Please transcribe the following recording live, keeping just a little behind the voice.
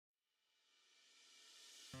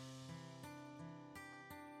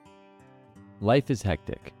Life is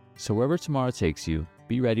hectic, so wherever tomorrow takes you,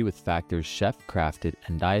 be ready with Factor's chef-crafted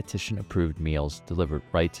and dietitian-approved meals delivered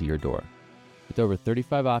right to your door. With over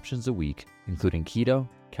 35 options a week, including keto,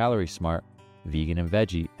 calorie smart, vegan and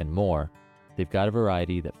veggie, and more, they've got a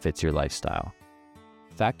variety that fits your lifestyle.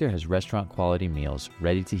 Factor has restaurant-quality meals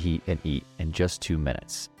ready to heat and eat in just 2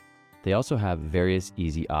 minutes. They also have various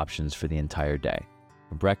easy options for the entire day,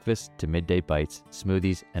 from breakfast to midday bites,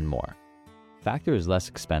 smoothies, and more. Factor is less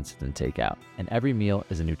expensive than takeout, and every meal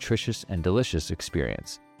is a nutritious and delicious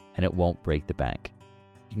experience, and it won't break the bank.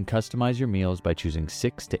 You can customize your meals by choosing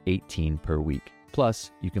 6 to 18 per week.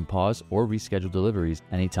 Plus, you can pause or reschedule deliveries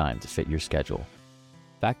anytime to fit your schedule.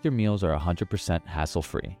 Factor meals are 100%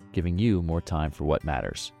 hassle-free, giving you more time for what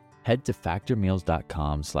matters. Head to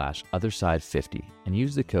factormeals.com/otherside50 and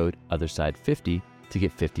use the code otherside50 to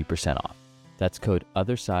get 50% off. That's code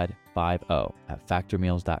otherside50 at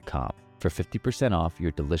factormeals.com for 50% off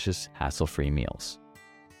your delicious hassle-free meals.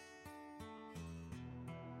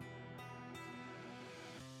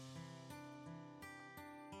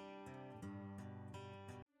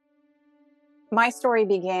 My story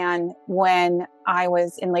began when I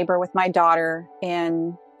was in labor with my daughter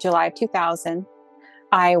in July of 2000.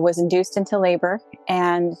 I was induced into labor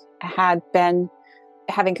and had been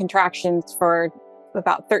having contractions for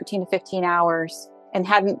about 13 to 15 hours and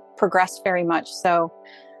hadn't progressed very much. So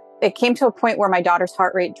it came to a point where my daughter's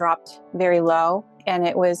heart rate dropped very low and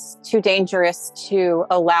it was too dangerous to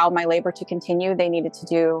allow my labor to continue. They needed to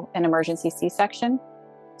do an emergency C-section.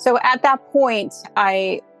 So at that point,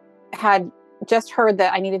 I had just heard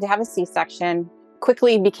that I needed to have a C-section,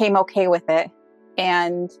 quickly became okay with it.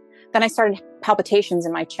 And then I started palpitations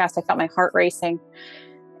in my chest. I felt my heart racing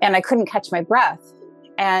and I couldn't catch my breath.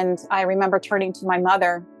 And I remember turning to my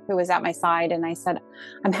mother who was at my side and I said,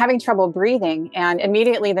 I'm having trouble breathing. And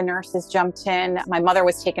immediately the nurses jumped in. My mother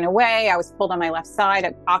was taken away. I was pulled on my left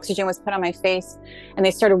side. Oxygen was put on my face and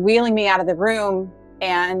they started wheeling me out of the room.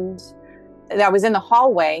 And I was in the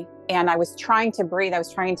hallway and I was trying to breathe. I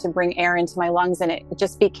was trying to bring air into my lungs and it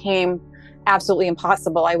just became absolutely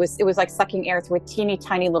impossible. It was like sucking air through a teeny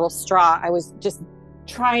tiny little straw. I was just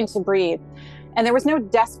trying to breathe. And there was no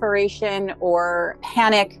desperation or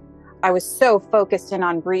panic. I was so focused in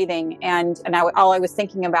on breathing and all I was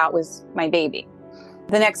thinking about was my baby.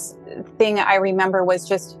 The next thing I remember was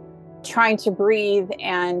just trying to breathe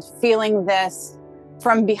and feeling this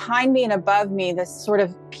from behind me and above me, this sort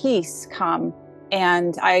of peace come.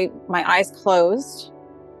 And my eyes closed.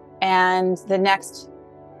 And the next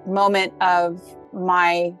moment of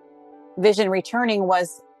my vision returning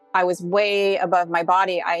was I was way above my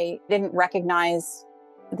body. I didn't recognize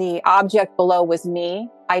the object below was me.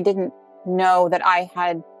 I didn't know that I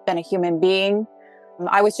had been a human being.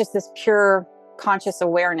 I was just this pure conscious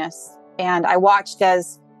awareness. And I watched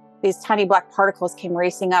as these tiny black particles came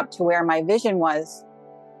racing up to where my vision was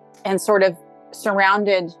and sort of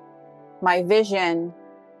surrounded my vision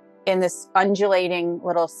in this undulating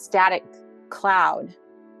little static cloud.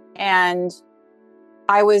 And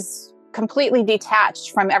I was completely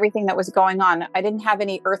detached from everything that was going on. I didn't have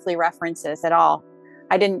any earthly references at all.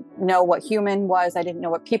 I didn't know what human was. I didn't know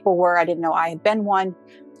what people were. I didn't know I had been one.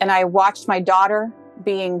 And I watched my daughter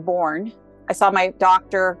being born. I saw my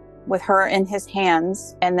doctor with her in his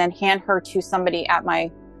hands and then hand her to somebody at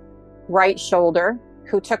my right shoulder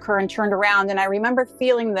who took her and turned around. And I remember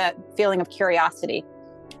feeling the feeling of curiosity,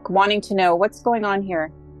 wanting to know what's going on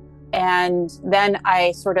here. And then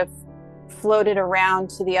I sort of floated around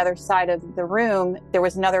to the other side of the room. There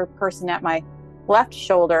was another person at my left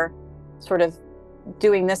shoulder, sort of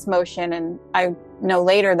doing this motion. And I know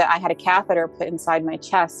later that I had a catheter put inside my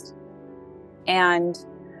chest. And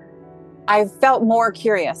I felt more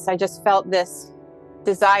curious. I just felt this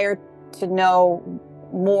desire to know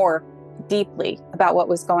more deeply about what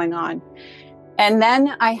was going on. And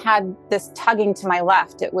then I had this tugging to my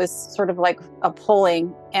left. It was sort of like a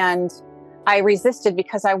pulling, and I resisted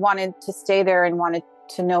because I wanted to stay there and wanted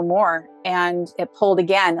to know more. And it pulled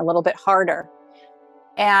again a little bit harder.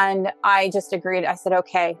 And I just agreed. I said,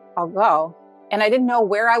 okay, I'll go. And I didn't know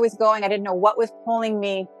where I was going. I didn't know what was pulling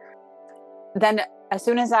me. Then as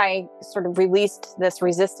soon as I sort of released this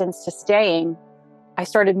resistance to staying, I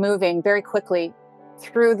started moving very quickly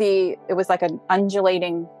through it was like an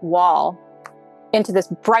undulating wall into this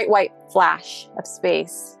bright white flash of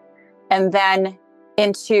space. And then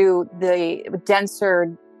into the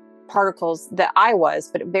denser particles that I was,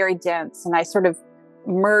 but very dense. And I sort of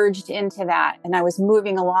merged into that. And I was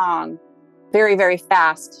moving along very, very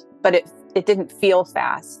fast, but it didn't feel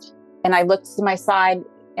fast. And I looked to my side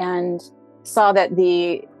and saw that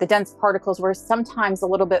the dense particles were sometimes a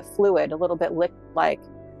little bit fluid, a little bit liquid-like.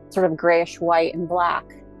 sort of grayish white and black.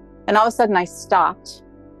 And all of a sudden I stopped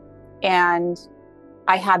and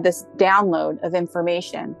I had this download of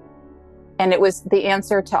information. And it was the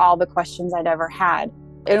answer to all the questions I'd ever had.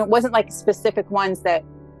 And it wasn't like specific ones that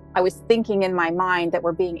I was thinking in my mind that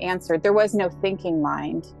were being answered. There was no thinking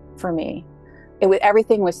mind for me.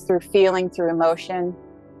 Everything was through feeling, through emotion,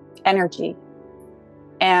 energy.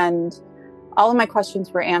 And all of my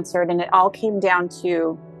questions were answered, and it all came down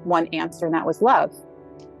to one answer, and that was love.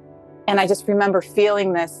 And I just remember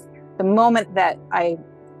feeling this, the moment that I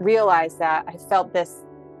realized that, I felt this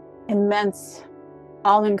immense,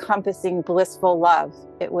 all-encompassing, blissful love.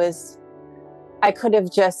 I could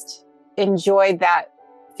have just enjoyed that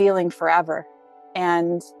feeling forever.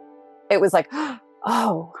 And it was like,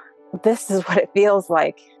 oh, this is what it feels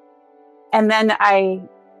like. And then I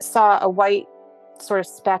saw a white sort of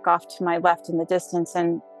speck off to my left in the distance,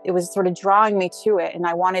 and it was sort of drawing me to it, and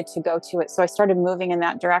I wanted to go to it. So I started moving in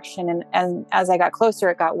that direction. And as I got closer,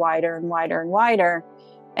 it got wider and wider and wider.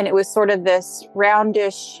 And it was sort of this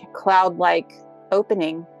roundish, cloud-like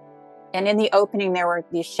opening. And in the opening, there were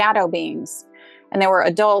these shadow beings, and there were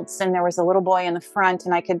adults, and there was a little boy in the front.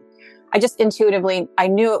 And I just intuitively, I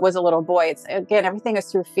knew it was a little boy. Again, everything is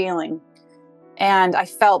through feeling. And I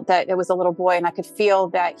felt that it was a little boy, and I could feel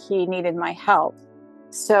that he needed my help.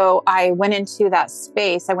 So I went into that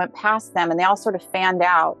space. I went past them, and they all sort of fanned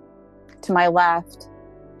out to my left.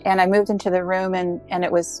 And I moved into the room, and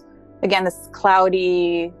it was, again, this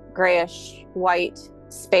cloudy, grayish, white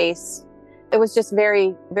space. It was just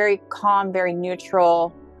very, very calm, very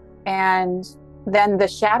neutral. And then the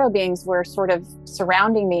shadow beings were sort of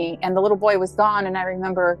surrounding me, and the little boy was gone. And I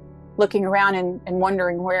remember looking around and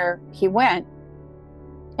wondering where he went.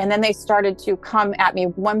 And then they started to come at me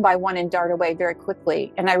one by one and dart away very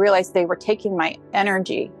quickly. And I realized they were taking my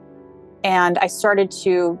energy. And I started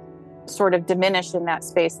to sort of diminish in that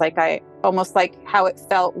space, almost like how it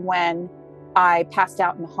felt when I passed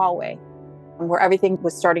out in the hallway, where everything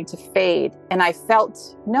was starting to fade. And I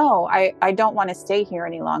felt, no, I don't want to stay here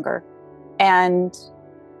any longer. And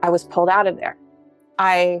I was pulled out of there.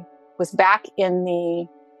 I was back in the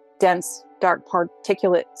dense, dark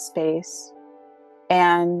particulate space.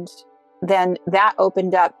 And then that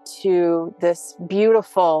opened up to this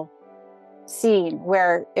beautiful scene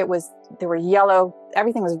where there were yellow,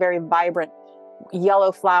 everything was very vibrant,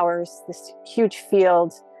 yellow flowers, this huge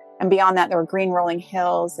field. And beyond that, there were green rolling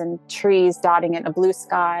hills and trees dotting it, a blue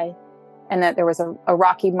sky. And that there was a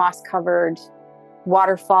rocky moss covered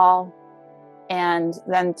waterfall. And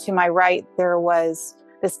then to my right, there was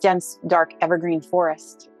this dense, dark evergreen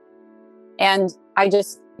forest. And I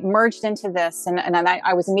just merged into this, and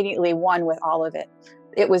I was immediately one with all of it.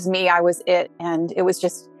 It was me, I was it, and it was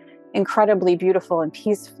just incredibly beautiful and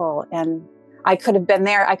peaceful. And I could have been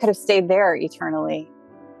there, I could have stayed there eternally.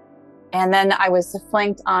 And then I was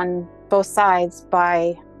flanked on both sides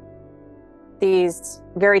by these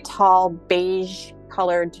very tall, beige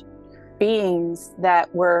colored beings they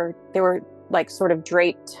were like sort of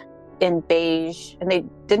draped in beige, and they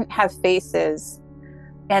didn't have faces,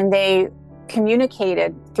 and they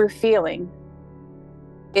communicated through feeling.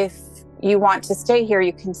 If you want to stay here,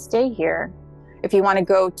 you can stay here. If you want to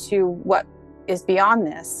go to what is beyond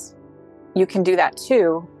this, you can do that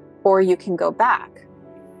too, or you can go back.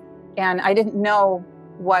 And I didn't know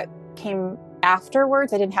what came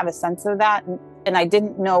afterwards. I didn't have a sense of that. And I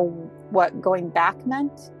didn't know what going back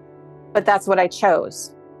meant, but that's what I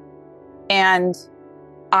chose. And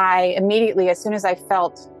I immediately, as soon as I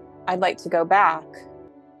felt I'd like to go back,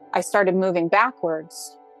 I started moving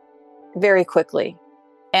backwards very quickly.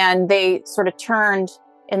 And they sort of turned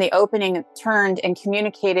in the opening, turned and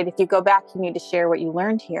communicated, if you go back, you need to share what you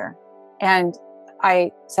learned here. And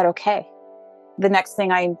I said, okay. The next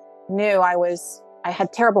thing I knew, I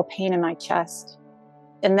had terrible pain in my chest.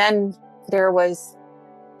 And then there was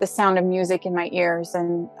the sound of music in my ears.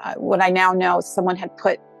 And what I now know, someone had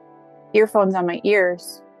put earphones on my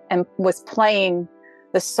ears and was playing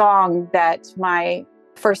the song that my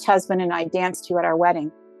first husband and I danced to at our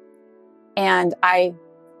wedding. And I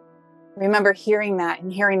remember hearing that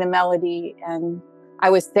and hearing the melody. And I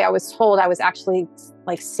was told I was actually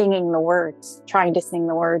like singing the words, trying to sing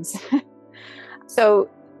the words. So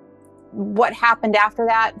what happened after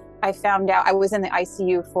that, I found out I was in the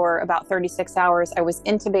ICU for about 36 hours. I was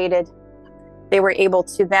intubated. They were able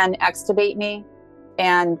to then extubate me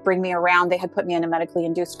and bring me around. They had put me in a medically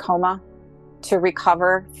induced coma to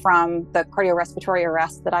recover from the cardiorespiratory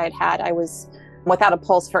arrest that I had had. I was without a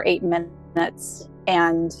pulse for 8 minutes.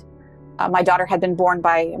 And my daughter had been born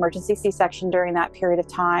by emergency C-section during that period of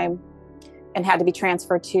time. and had to be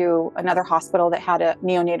transferred to another hospital that had a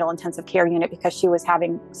neonatal intensive care unit because she was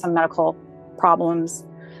having some medical problems.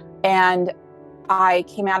 And I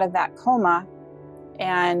came out of that coma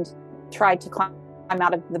and tried to climb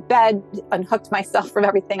out of the bed, unhooked myself from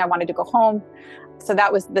everything. I wanted to go home. So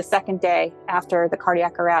that was the second day after the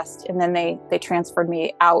cardiac arrest. And then they transferred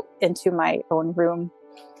me out into my own room.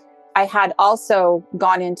 I had also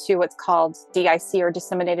gone into what's called DIC, or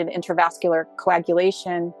disseminated intravascular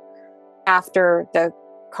coagulation, after the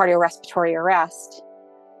cardiorespiratory arrest.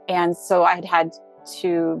 And so I had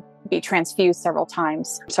to be transfused several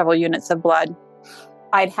times, several units of blood.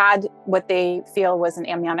 I'd had what they feel was an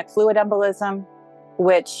amniotic fluid embolism,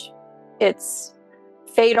 which it's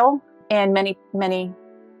fatal in many, many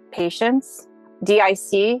patients.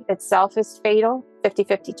 DIC itself is fatal,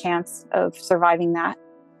 50-50 chance of surviving that.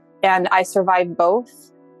 And I survived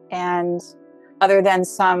both. And other than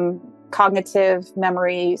some cognitive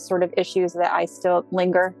memory sort of issues that I still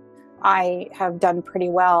linger, I have done pretty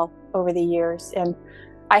well over the years. And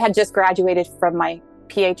I had just graduated from my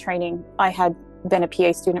PA training. I had been a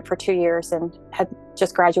PA student for 2 years and had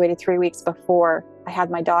just graduated 3 weeks before I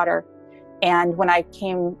had my daughter. And when I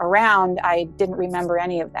came around, I didn't remember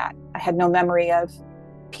any of that. I had no memory of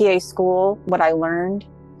PA school, what I learned,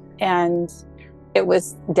 and it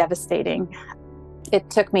was devastating. It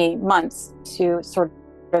took me months to sort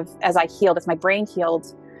of, as I healed, as my brain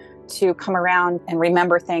healed, to come around and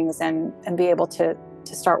remember things and be able to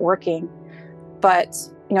start working. But,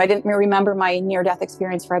 I didn't remember my near-death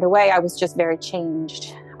experience right away. I was just very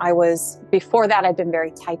changed. Before that, I'd been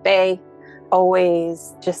very type A,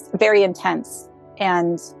 always just very intense.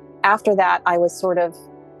 And after that, I was sort of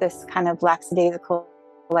this kind of lackadaisical,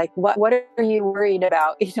 like, what are you worried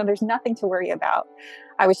about? There's nothing to worry about.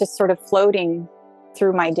 I was just sort of floating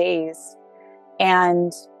through my days.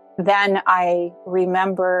 And then I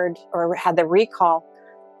remembered, or had the recall,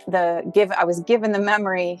 I was given the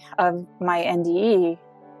memory of my NDE.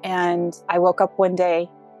 And I woke up one day,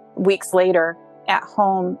 weeks later, at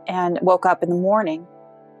home, and woke up in the morning.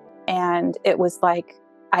 And it was like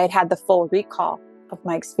I had the full recall of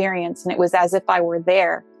my experience. And it was as if I were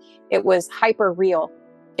there. It was hyper real.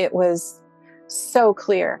 It was so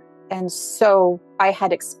clear. And so I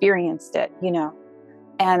had experienced it,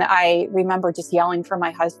 And I remember just yelling for my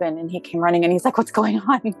husband, and he came running and he's like, "What's going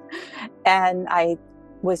on?" And I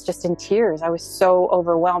was just in tears. I was so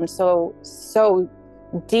overwhelmed, so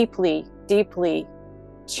deeply, deeply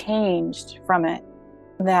changed from it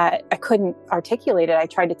that I couldn't articulate it. I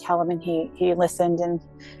tried to tell him, and he listened, and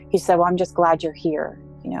he said, "Well, I'm just glad you're here,"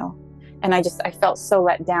 And I felt so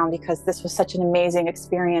let down because this was such an amazing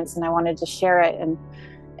experience, and I wanted to share it, and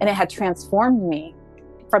it had transformed me.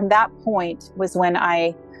 From that point was when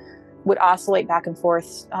I would oscillate back and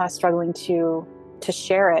forth, struggling to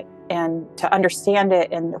share it and to understand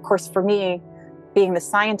it. And of course, for me, being the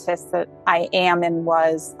scientist that I am and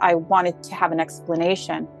was, I wanted to have an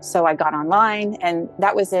explanation. So I got online, and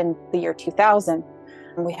that was in the year 2000.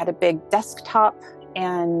 We had a big desktop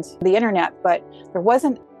and the internet, but there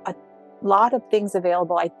wasn't a lot of things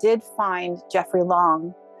available. I did find Jeffrey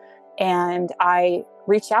Long, and I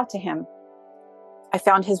reached out to him. I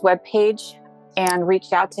found his webpage and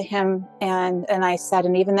reached out to him, and I said,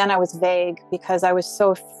 and even then I was vague because I was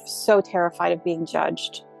so terrified of being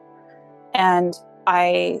judged. And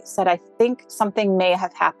I said, "I think something may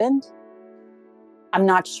have happened. I'm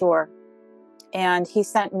not sure." And he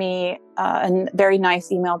sent me a very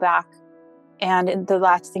nice email back. And the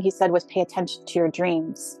last thing he said was, "Pay attention to your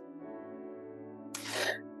dreams."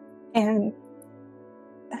 And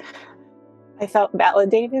I felt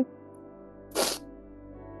validated.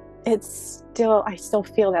 I still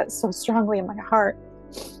feel that so strongly in my heart,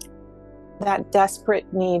 that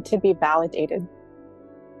desperate need to be validated.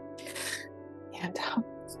 And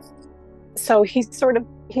so he sort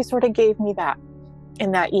of gave me that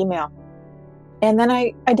in that email. And then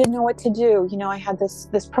I didn't know what to do. I had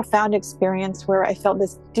this profound experience where I felt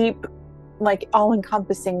this deep, like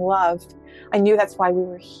all-encompassing love. I knew that's why we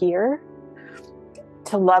were here,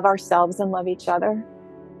 to love ourselves and love each other.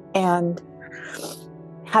 And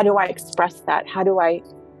how do I express that? How do I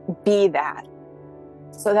be that?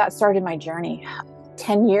 So that started my journey.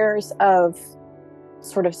 10 years of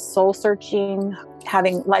sort of soul searching,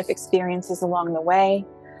 having life experiences along the way,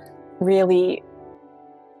 really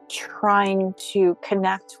trying to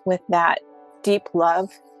connect with that deep love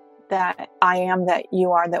that I am, that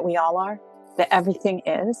you are, that we all are, that everything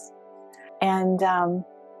is. And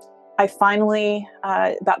I finally,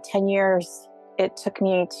 about 10 years, it took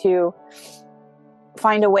me to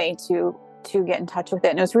find a way to get in touch with it.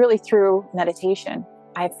 And it was really through meditation.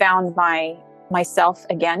 I found my myself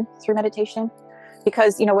again through meditation.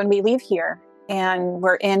 Because, when we leave here and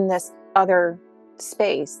we're in this other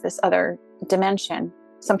space, this other dimension,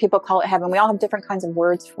 some people call it heaven. We all have different kinds of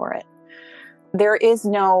words for it. There is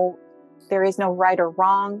no right or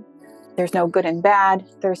wrong. There's no good and bad.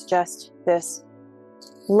 There's just this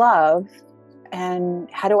love. And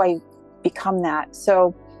how do I become that?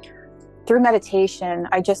 So through meditation,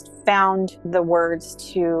 I just found the words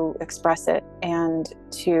to express it and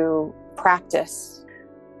to practice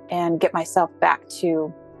and get myself back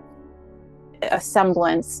to a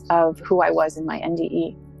semblance of who I was in my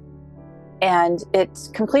NDE. And it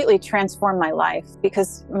completely transformed my life,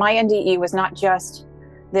 because my NDE was not just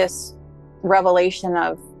this revelation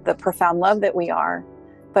of the profound love that we are,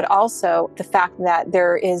 but also the fact that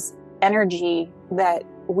there is energy that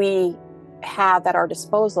we have at our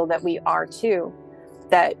disposal, that we are too,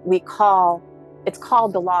 that it's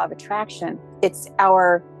called the law of attraction. It's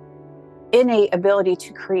our innate ability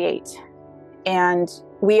to create. And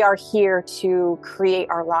we are here to create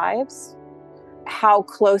our lives. How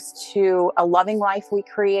close to a loving life we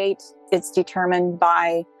create, it's determined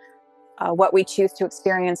by what we choose to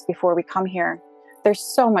experience before we come here. There's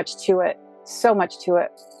so much to it,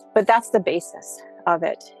 but that's the basis of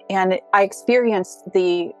it. And I experienced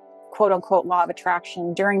the quote unquote law of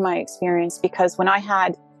attraction during my experience, because when I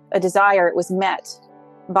had a desire, it was met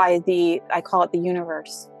by I call it the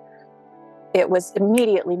universe. It was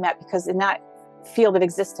immediately met, because in that field of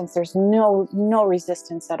existence, there's no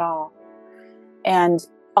resistance at all. And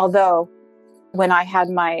although when I had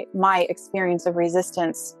my experience of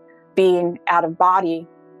resistance, being out of body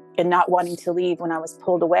and not wanting to leave when I was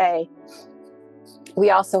pulled away, we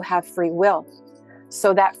also have free will.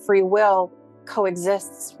 So that free will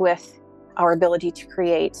coexists with our ability to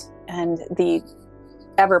create and the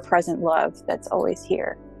ever-present love that's always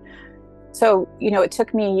here. So, it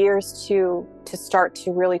took me years to start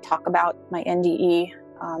to really talk about my NDE.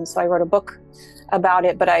 So I wrote a book about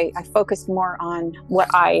it, but I focused more on what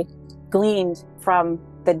I gleaned from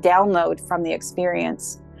the download from the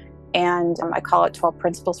experience. And I call it 12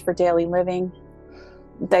 Principles for Daily Living.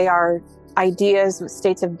 They are ideas,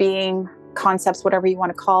 states of being, concepts, whatever you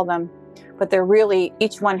want to call them, but they're really,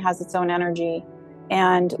 each one has its own energy.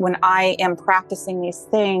 And when I am practicing these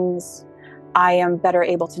things, I am better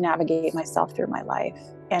able to navigate myself through my life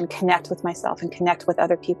and connect with myself and connect with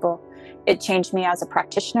other people. It changed me as a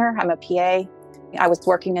practitioner. I'm a PA. I was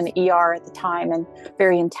working in the ER at the time, and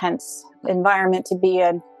very intense environment to be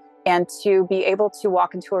in, and to be able to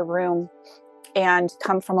walk into a room and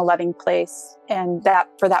come from a loving place. And that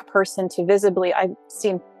for that person to visibly, I've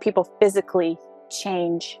seen people physically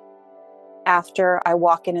change after I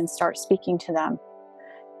walk in and start speaking to them.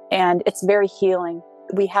 And it's very healing.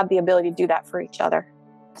 We have the ability to do that for each other.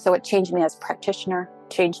 So it changed me as a practitioner,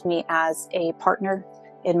 changed me as a partner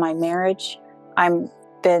in my marriage. I'm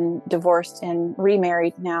been divorced and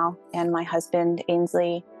remarried now, and my husband,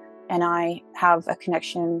 Ainsley, and I have a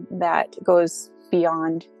connection that goes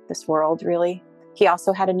beyond this world, really. He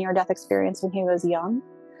also had a near-death experience when he was young,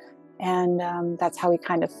 and that's how we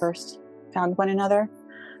kind of first found one another.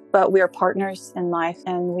 But we are partners in life,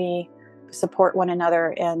 and we support one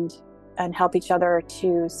another and help each other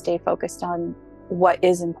to stay focused on what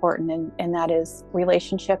is important, and that is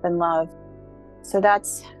relationship and love. So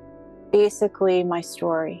that's basically my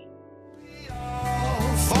story. We all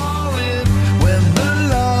fall in when the